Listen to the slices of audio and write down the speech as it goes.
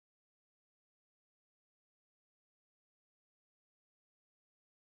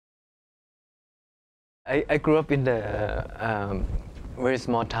I grew up in the very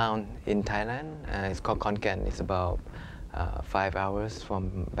small town in Thailand. It's called Khon Kaen. It's about 5 hours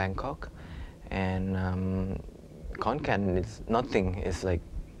from Bangkok. And Khon Kaen is nothing. It's like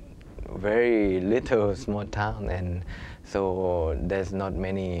very little small town, and so there's not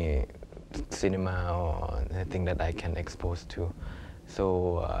many cinema or anything that I can expose to.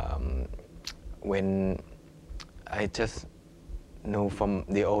 So when I just know from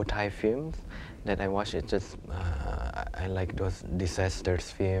the old Thai films that I watch, it just I like those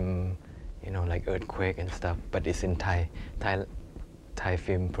disasters film, you know, like earthquake and stuff. But it's in Thai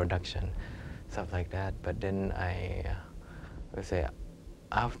film production, stuff like that. But then I would say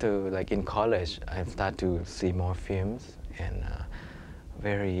after, like in college, I start to see more films and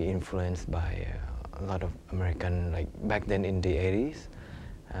very influenced by a lot of American, like back then in the 80s,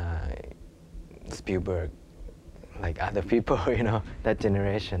 Spielberg, like other people, you know, that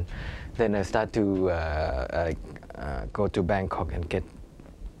generation. Then I start to go to Bangkok and get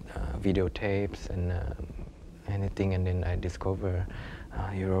videotapes and anything, and then I discover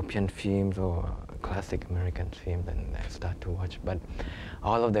European films or classic American films, and I start to watch. But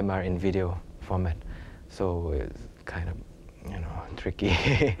all of them are in video format, so it's kind of, you know, tricky.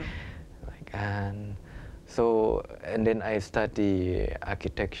 Like, and then I study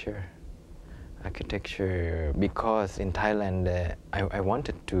architecture because in Thailand I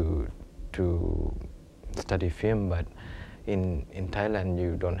wanted to study film, but in Thailand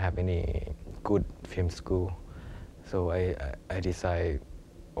you don't have any good film school. So I decide,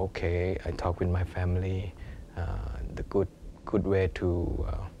 okay, I talk with my family, the good way to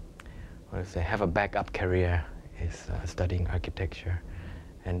have a backup career is studying architecture.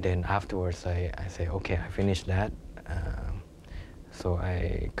 And then afterwards I say, okay, I finished that. So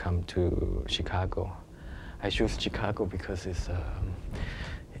I come to Chicago. I choose Chicago because it's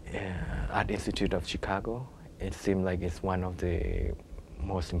Art Institute of Chicago. It seemed like it's one of the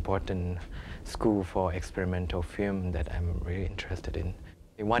most important school for experimental film that I'm really interested in.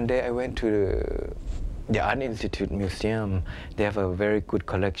 One day I went to the Art Institute Museum. They have a very good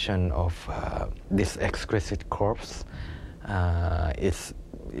collection of this exquisite corpse.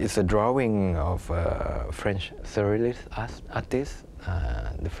 It's a drawing of a French surrealist artist,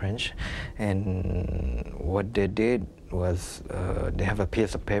 the French, and what they did was they have a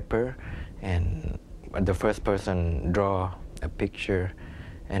piece of paper, and the first person draw a picture,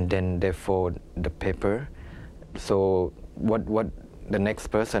 and then they fold the paper. So what the next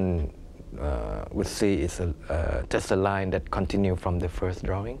person would see is just a line that continue from the first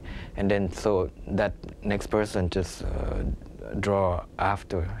drawing, and then so that next person just draw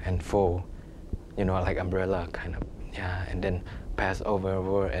after and fold, you know, like umbrella kind of, yeah, and then pass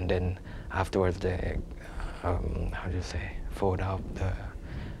over, and then afterwards they how do you say, fold out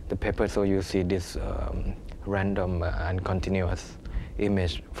the paper, so you see this random and continuous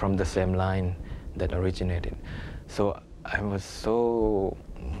image from the same line that originated. So I was so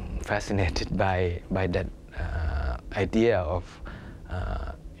fascinated by that idea of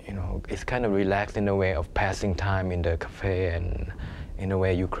you know, it's kind of relaxed in a way of passing time in the cafe, and in a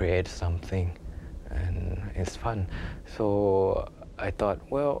way you create something, and it's fun. So I thought,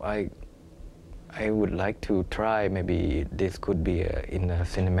 well, I would like to try, maybe this could be in a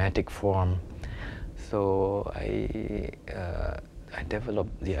cinematic form. So I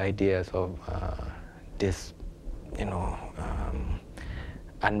developed the ideas of this, you know,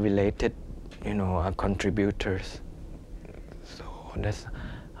 unrelated, you know, contributors. So that's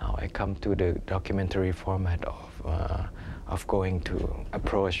how I come to the documentary format of going to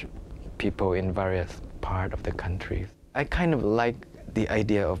approach people in various parts of the country. I kind of like the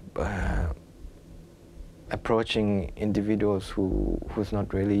idea of approaching individuals who's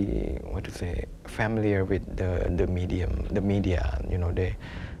not really, what to say, familiar with the media. You know, they,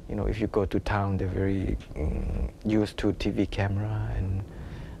 you know, if you go to town, they're very used to TV camera and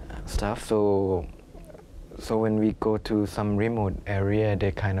stuff. So when we go to some remote area,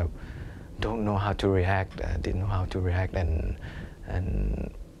 they kind of don't know how to react. Didn't know how to react, and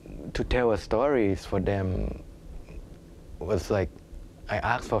to tell a story for them was like, I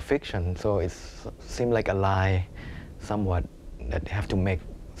asked for fiction, so it seemed like a lie, somewhat, that they have to make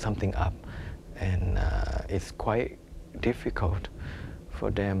something up, and it's quite difficult for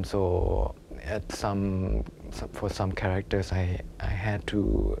them. So for some characters, I had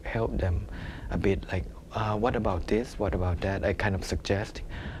to help them a bit, like, what about this? What about that? I kind of suggest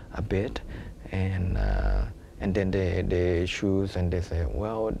a bit, and then they choose and they say,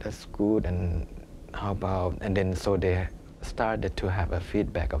 well, that's good, and how about, and then so they started to have a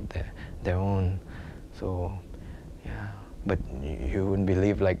feedback of their own. So yeah, but you wouldn't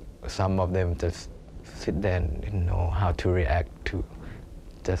believe, like, some of them just sit there and didn't know how to react to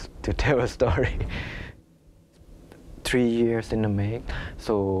just to tell a story. 3 years in the make,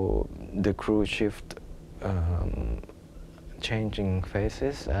 so the crew shift, changing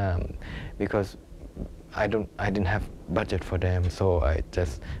faces, because I didn't have budget for them, so I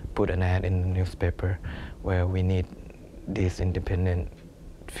just put an ad in the newspaper where we need this independent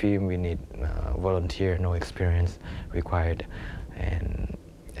film, we need volunteer, no experience required, and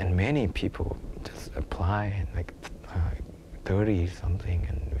many people just apply, like 30 something,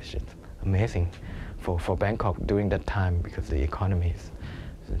 and which is amazing for Bangkok during that time, because the economy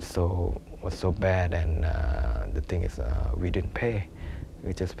was so bad, and the thing is we didn't pay,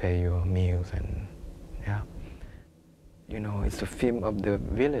 we just pay your meals, and yeah, you know, it's a film of the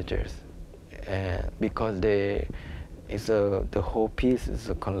villagers, because the whole piece is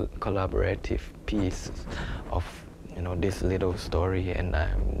a collaborative piece of, you know, this little story, and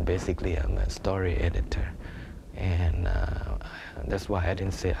I'm a story editor, and that's why I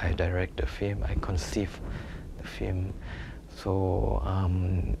didn't say I direct the film, I conceive the film. So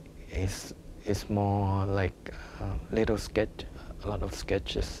it's more like little sketch, a lot of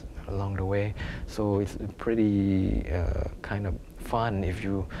sketches along the way. So it's pretty kind of fun if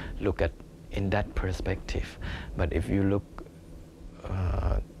you look at in that perspective. But if you look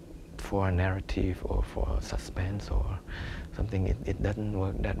for a narrative or for suspense or something, it doesn't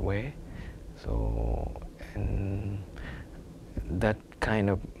work that way. So, and that kind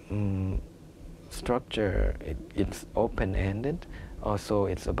of structure, it's open-ended. Also,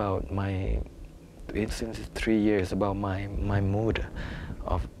 it's about since 3 years, about my mood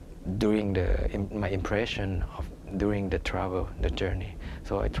of during my impression of during the travel, the journey.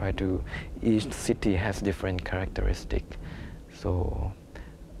 So I try to, each city has different characteristic. So,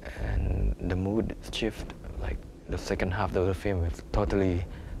 and the mood shift, like the second half of the film is totally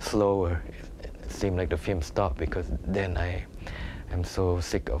slower. It seemed like the film stopped because then I'm so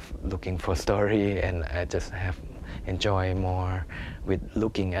sick of looking for story, and I just enjoy more with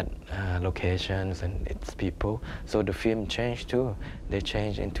looking at locations and its people. So the film changed too. They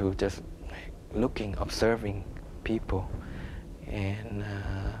changed into just looking, observing people, and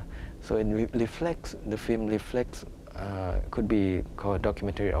so it reflects. The film reflects. Could be called a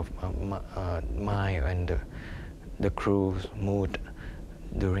documentary of my and the crew's mood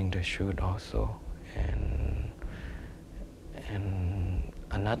during the shoot also, and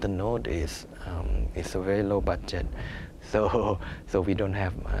another note is it's a very low budget, so we don't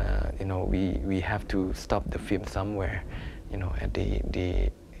have you know, we have to stop the film somewhere, you know, at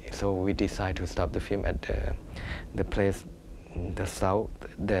so we decide to stop the film at the place in the south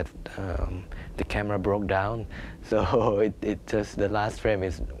that the camera broke down. So it just, the last frame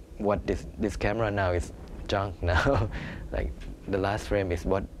is what this camera now is junk now. Like the last frame is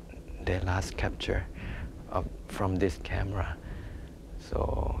what they last capture from this camera.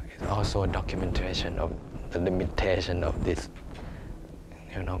 So it's also a documentation of the limitation of this,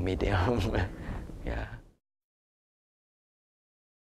 you know, medium. Yeah.